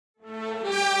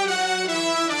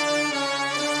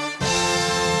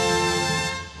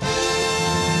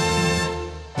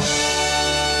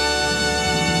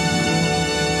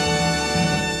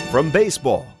From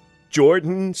baseball,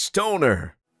 Jordan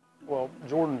Stoner. Well,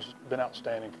 Jordan's been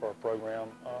outstanding for our program.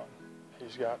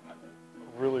 He's got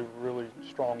really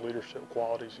strong leadership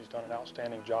qualities. He's done an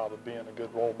outstanding job of being a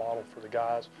good role model for the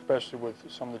guys, especially with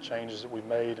some of the changes that we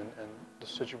made and the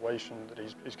situation that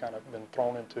he's kind of been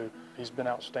thrown into. He's been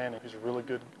outstanding. He's a really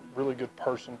good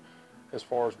person as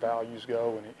far as values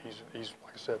go, and he's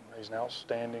like I said, he's an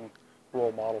outstanding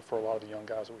role model for a lot of the young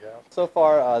guys that we have. So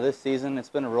far this season, it's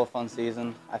been a real fun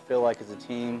season. I feel like as a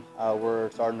team, we're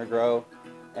starting to grow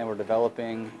and we're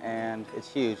developing, and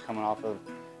it's huge coming off of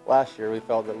last year. We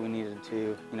felt that we needed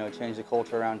to, change the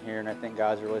culture around here, and I think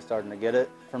guys are really starting to get it.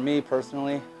 For me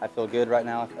personally, I feel good right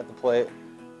now at the plate.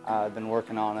 I've been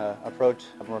working on an approach.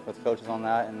 I've been working with coaches on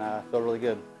that, and I feel really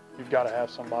good. You've got to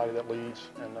have somebody that leads,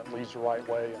 and that leads the right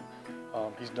way,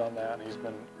 and he's done that, and he's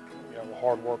been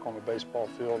hard work on the baseball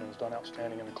field, and he's done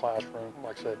outstanding in the classroom.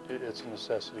 Like I said, it's a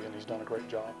necessity, and he's done a great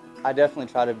job. I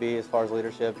definitely try to be, as far as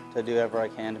leadership, to do whatever I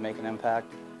can to make an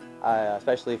impact,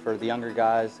 especially for the younger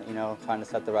guys, trying to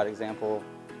set the right example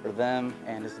for them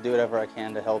and just do whatever I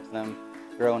can to help them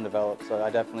grow and develop. So I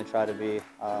definitely try to be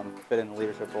fit in the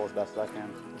leadership role as best as I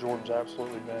can. Jordan's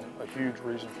absolutely been a huge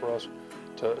reason for us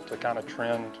to kind of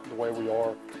trend the way we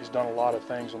are. He's done a lot of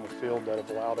things on the field that have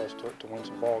allowed us to win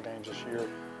some ball games this year.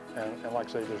 And like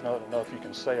I say, there's not enough you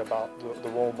can say about the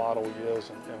role model he is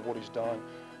and what he's done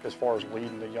as far as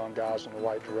leading the young guys in the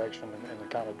right direction and the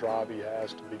kind of drive he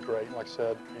has to be great. And like I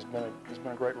said, he's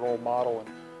been a great role model, and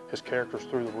his character's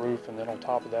through the roof. And then on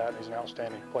top of that, he's an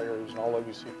outstanding player. He was an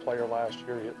All-OVC player last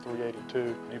year. He hit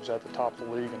 382. He was at the top of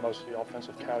the league in most of the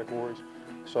offensive categories.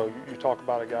 So you talk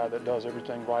about a guy that does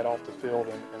everything right off the field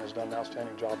and has done an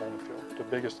outstanding job on the field. The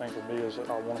biggest thing for me is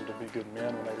that I want them to be good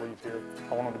men when they leave here.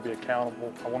 I want them to be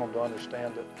accountable. I want them to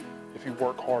understand that if you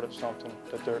work hard at something,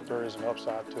 that there is an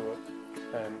upside to it.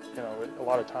 And a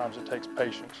lot of times it takes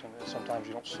patience, and sometimes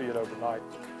you don't see it overnight.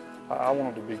 I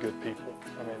want them to be good people.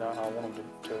 I mean, I want them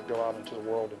to go out into the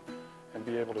world and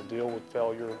be able to deal with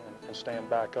failure and stand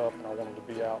back up, and I want them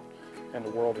to be out in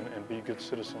the world and be good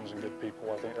citizens and good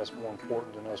people. I think that's more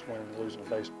important than us winning and losing a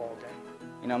baseball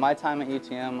game. My time at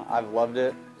UTM, I've loved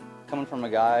it. Coming from a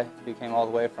guy who came all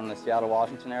the way from the Seattle,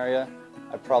 Washington area,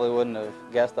 I probably wouldn't have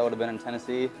guessed I would have been in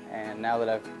Tennessee, and now that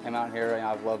I've came out here,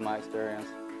 I've loved my experience.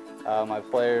 My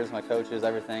players, my coaches,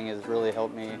 everything has really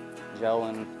helped me gel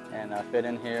and fit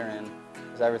in here, and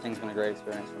everything's been a great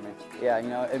experience for me. Yeah,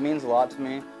 it means a lot to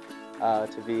me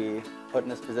to be put in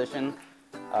this position.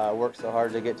 Worked so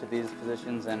hard to get to these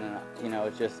positions, and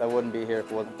it's just, I wouldn't be here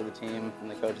if it wasn't for the team and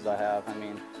the coaches I have. I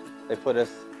mean, they put us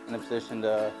in a position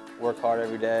to work hard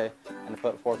every day and to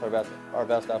put forth our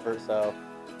best effort. So,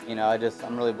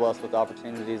 I'm really blessed with the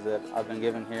opportunities that I've been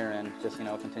given here, and just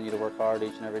continue to work hard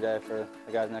each and every day for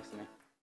the guys next to me.